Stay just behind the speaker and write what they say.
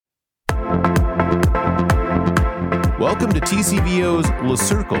Welcome to TCVO's Le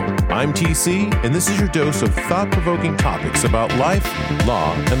Circle. I'm TC, and this is your dose of thought-provoking topics about life,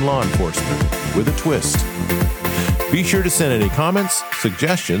 law, and law enforcement, with a twist. Be sure to send any comments,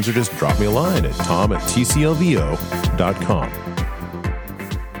 suggestions, or just drop me a line at tom@tclvo.com.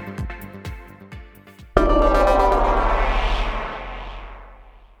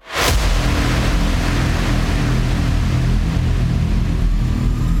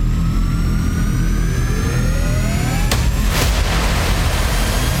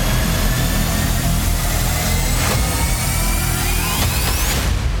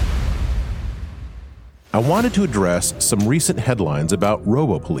 I wanted to address some recent headlines about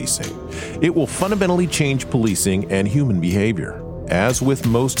Robo Policing. It will fundamentally change policing and human behavior, as with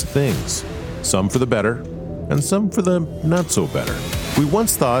most things, some for the better and some for the not so better. We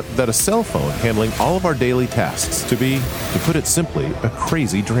once thought that a cell phone handling all of our daily tasks to be, to put it simply, a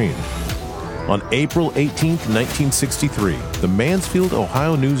crazy dream. On April 18, 1963, the Mansfield,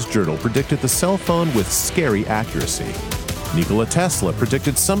 Ohio News Journal predicted the cell phone with scary accuracy. Nikola Tesla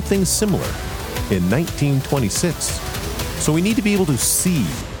predicted something similar in 1926. So we need to be able to see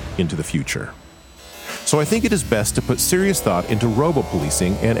into the future. So I think it is best to put serious thought into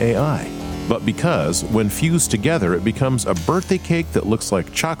robo-policing and AI. But because, when fused together, it becomes a birthday cake that looks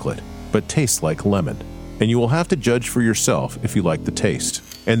like chocolate, but tastes like lemon. And you will have to judge for yourself if you like the taste.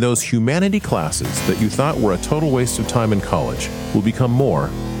 And those humanity classes that you thought were a total waste of time in college will become more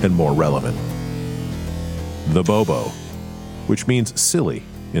and more relevant. The Bobo, which means silly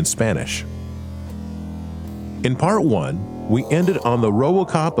in Spanish. In part 1, we ended on the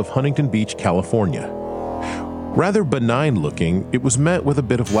RoboCop of Huntington Beach, California. Rather benign looking, it was met with a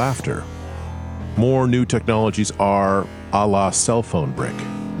bit of laughter. More new technologies are a la cell phone brick.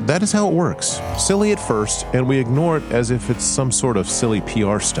 That is how it works. Silly at first, and we ignore it as if it's some sort of silly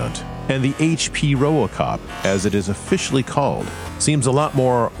PR stunt. And the HP RoboCop, as it is officially called, seems a lot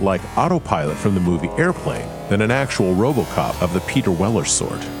more like Autopilot from the movie Airplane than an actual RoboCop of the Peter Weller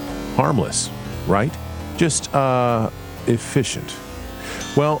sort. Harmless, right? Just, efficient.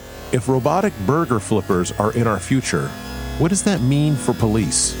 Well, if robotic burger flippers are in our future, what does that mean for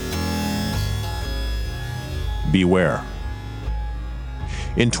police? Beware.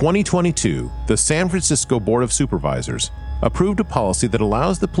 In 2022, the San Francisco Board of Supervisors approved a policy that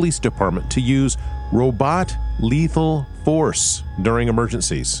allows the police department to use robot lethal force during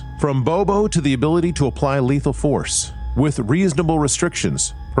emergencies. From Bobo to the ability to apply lethal force, with reasonable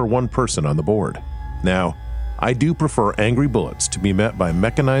restrictions per one person on the board. Now, I do prefer angry bullets to be met by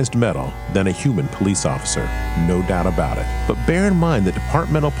mechanized metal than a human police officer, no doubt about it. But bear in mind that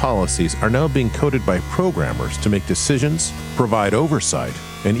departmental policies are now being coded by programmers to make decisions, provide oversight,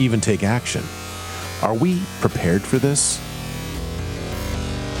 and even take action. Are we prepared for this?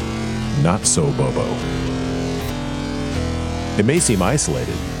 Not so, Bobo. It may seem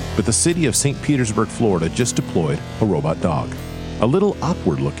isolated, but the city of St. Petersburg, Florida just deployed a robot dog. A little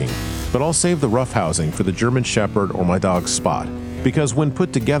awkward looking, but I'll save the roughhousing for the German Shepherd or my dog Spot, because when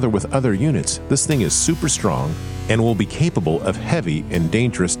put together with other units, this thing is super strong and will be capable of heavy and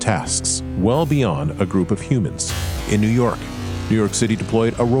dangerous tasks, well beyond a group of humans. In New York City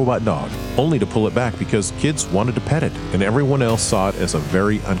deployed a robot dog, only to pull it back because kids wanted to pet it, and everyone else saw it as a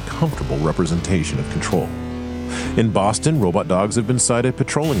very uncomfortable representation of control. In Boston, robot dogs have been sighted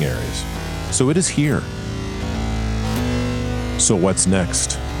patrolling areas, so it is here. So what's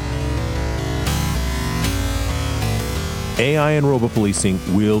next? AI and robo-policing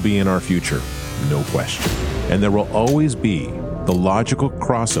will be in our future, no question. And there will always be the logical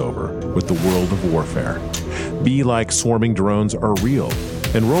crossover with the world of warfare. Be like swarming drones are real,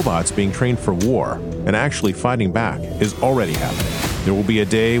 and robots being trained for war and actually fighting back is already happening. There will be a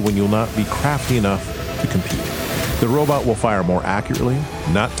day when you'll not be crafty enough to compete. The robot will fire more accurately,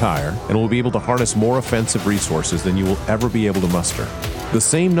 not tire, and will be able to harness more offensive resources than you will ever be able to muster. The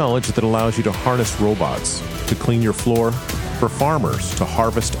same knowledge that allows you to harness robots to clean your floor, for farmers to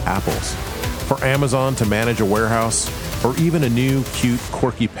harvest apples, for Amazon to manage a warehouse, or even a new, cute,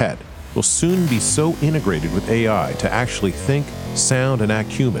 quirky pet will soon be so integrated with AI to actually think, sound, and act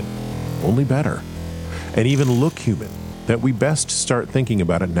human, only better, and even look human, that we best start thinking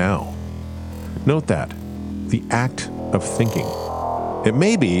about it now. Note that, the act of thinking. It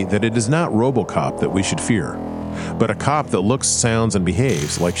may be that it is not RoboCop that we should fear, but a cop that looks, sounds, and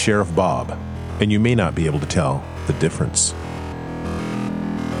behaves like Sheriff Bob, and you may not be able to tell the difference.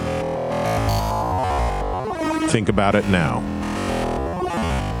 Think about it now.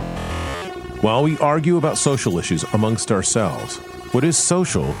 While we argue about social issues amongst ourselves, what is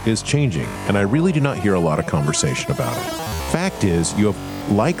social is changing, and I really do not hear a lot of conversation about it. Fact is, you have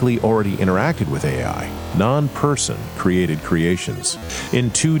likely already interacted with AI, non-person created creations, in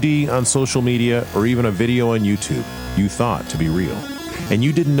 2D on social media or even a video on YouTube you thought to be real. And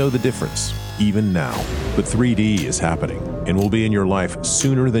you didn't know the difference, even now. But 3D is happening and will be in your life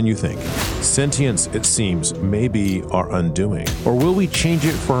sooner than you think. Sentience, it seems, may be our undoing. Or will we change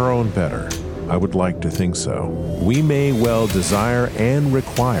it for our own better? I would like to think so. We may well desire and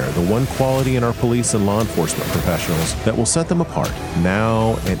require the one quality in our police and law enforcement professionals that will set them apart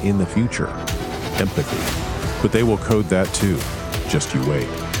now and in the future: empathy. But they will code that too. Just you wait.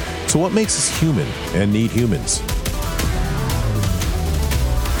 So what makes us human and need humans?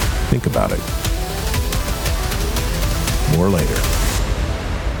 Think about it. More later.